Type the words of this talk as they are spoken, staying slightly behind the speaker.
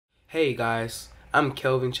Hey guys, I'm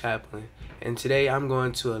Kelvin Chaplin, and today I'm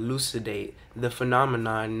going to elucidate the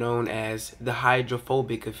phenomenon known as the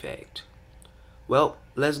hydrophobic effect. Well,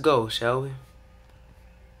 let's go, shall we?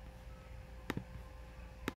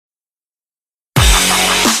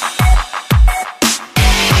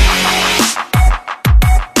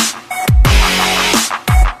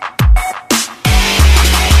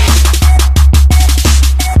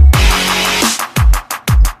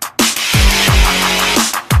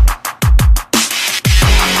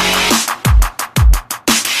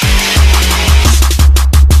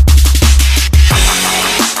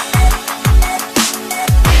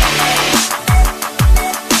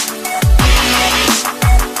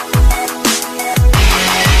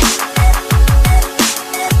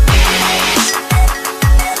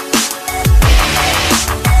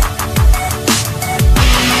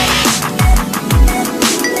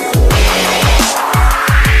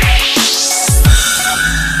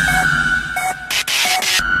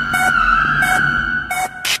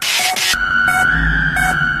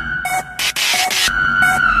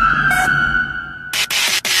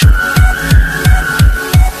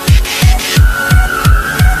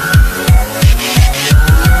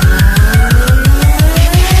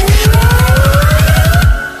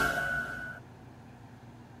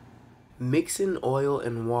 Mixing oil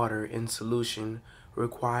and water in solution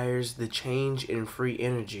requires the change in free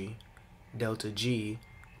energy, delta G,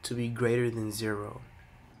 to be greater than zero,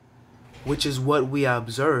 which is what we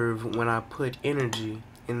observe when I put energy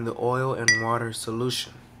in the oil and water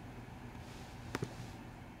solution.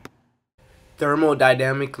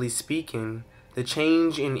 Thermodynamically speaking, the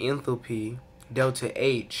change in enthalpy, delta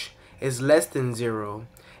H, is less than zero,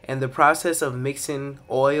 and the process of mixing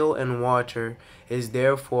oil and water is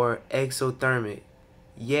therefore exothermic,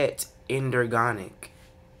 yet endergonic.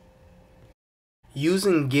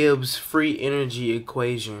 Using Gibbs' free energy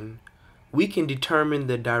equation, we can determine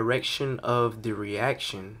the direction of the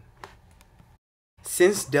reaction.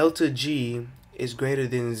 Since delta G is greater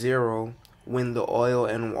than zero when the oil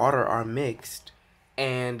and water are mixed,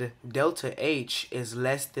 and delta H is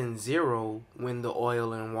less than zero when the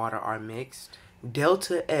oil and water are mixed,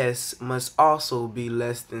 delta S must also be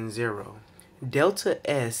less than zero. Delta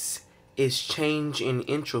S is change in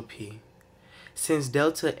entropy. Since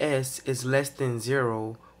delta S is less than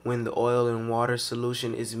zero when the oil and water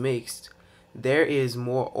solution is mixed, there is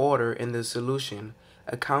more order in the solution,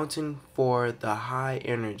 accounting for the high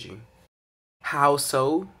energy. How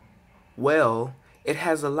so? Well, it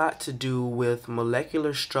has a lot to do with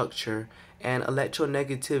molecular structure and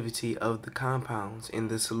electronegativity of the compounds in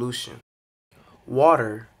the solution.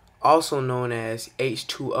 Water, also known as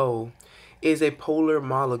H2O, is a polar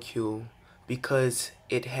molecule because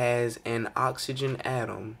it has an oxygen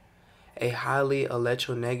atom, a highly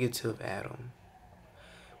electronegative atom.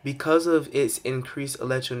 Because of its increased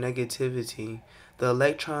electronegativity, the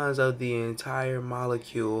electrons of the entire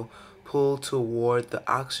molecule pull toward the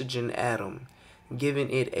oxygen atom, giving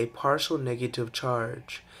it a partial negative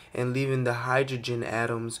charge and leaving the hydrogen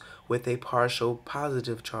atoms with a partial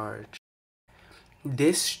positive charge.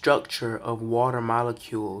 This structure of water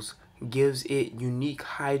molecules gives it unique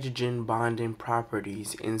hydrogen bonding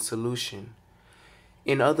properties in solution.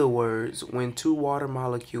 In other words, when two water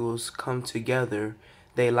molecules come together,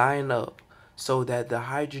 they line up so that the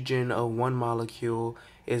hydrogen of one molecule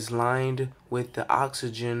is lined with the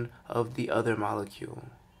oxygen of the other molecule.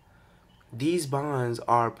 These bonds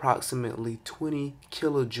are approximately 20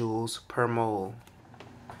 kilojoules per mole.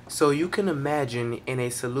 So you can imagine in a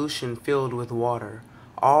solution filled with water,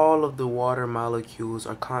 all of the water molecules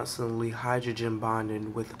are constantly hydrogen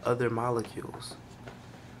bonded with other molecules.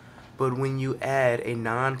 But when you add a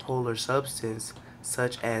nonpolar substance,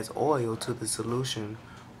 such as oil, to the solution,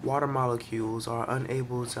 water molecules are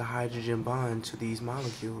unable to hydrogen bond to these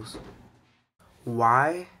molecules.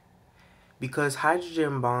 Why? Because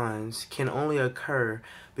hydrogen bonds can only occur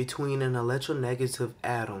between an electronegative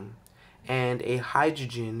atom and a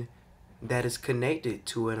hydrogen that is connected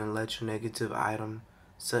to an electronegative atom,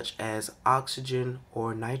 such as oxygen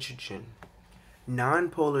or nitrogen.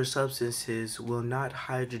 Nonpolar substances will not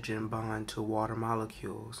hydrogen bond to water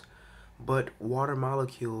molecules, but water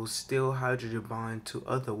molecules still hydrogen bond to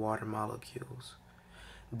other water molecules.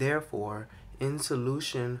 Therefore, in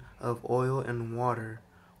solution of oil and water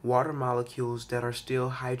molecules that are still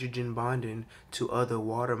hydrogen bonding to other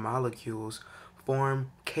water molecules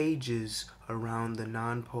form cages around the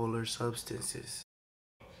nonpolar substances.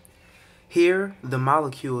 Here, the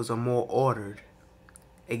molecules are more ordered.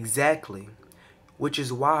 Exactly. Which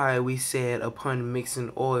is why we said upon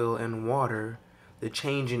mixing oil and water, the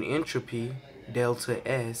change in entropy, delta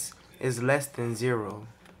S, is less than zero.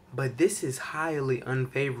 But this is highly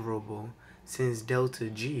unfavorable since delta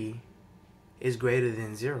G is greater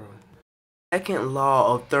than 0. Second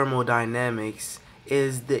law of thermodynamics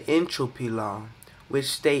is the entropy law, which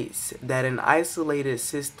states that an isolated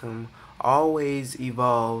system always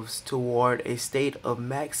evolves toward a state of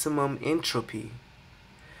maximum entropy.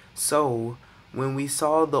 So, when we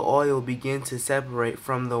saw the oil begin to separate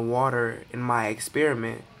from the water in my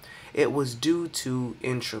experiment, it was due to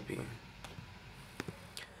entropy.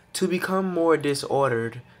 To become more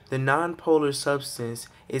disordered, the nonpolar substance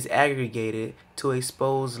is aggregated to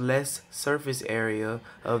expose less surface area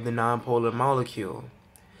of the nonpolar molecule.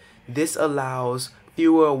 This allows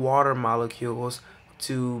fewer water molecules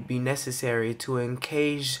to be necessary to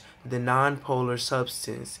encage the nonpolar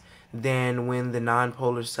substance than when the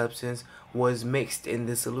nonpolar substance was mixed in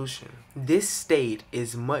the solution. This state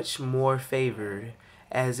is much more favored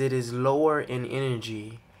as it is lower in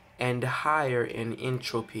energy and higher in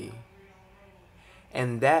entropy.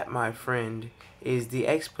 And that, my friend, is the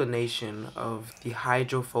explanation of the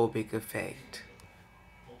hydrophobic effect.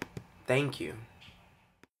 Thank you.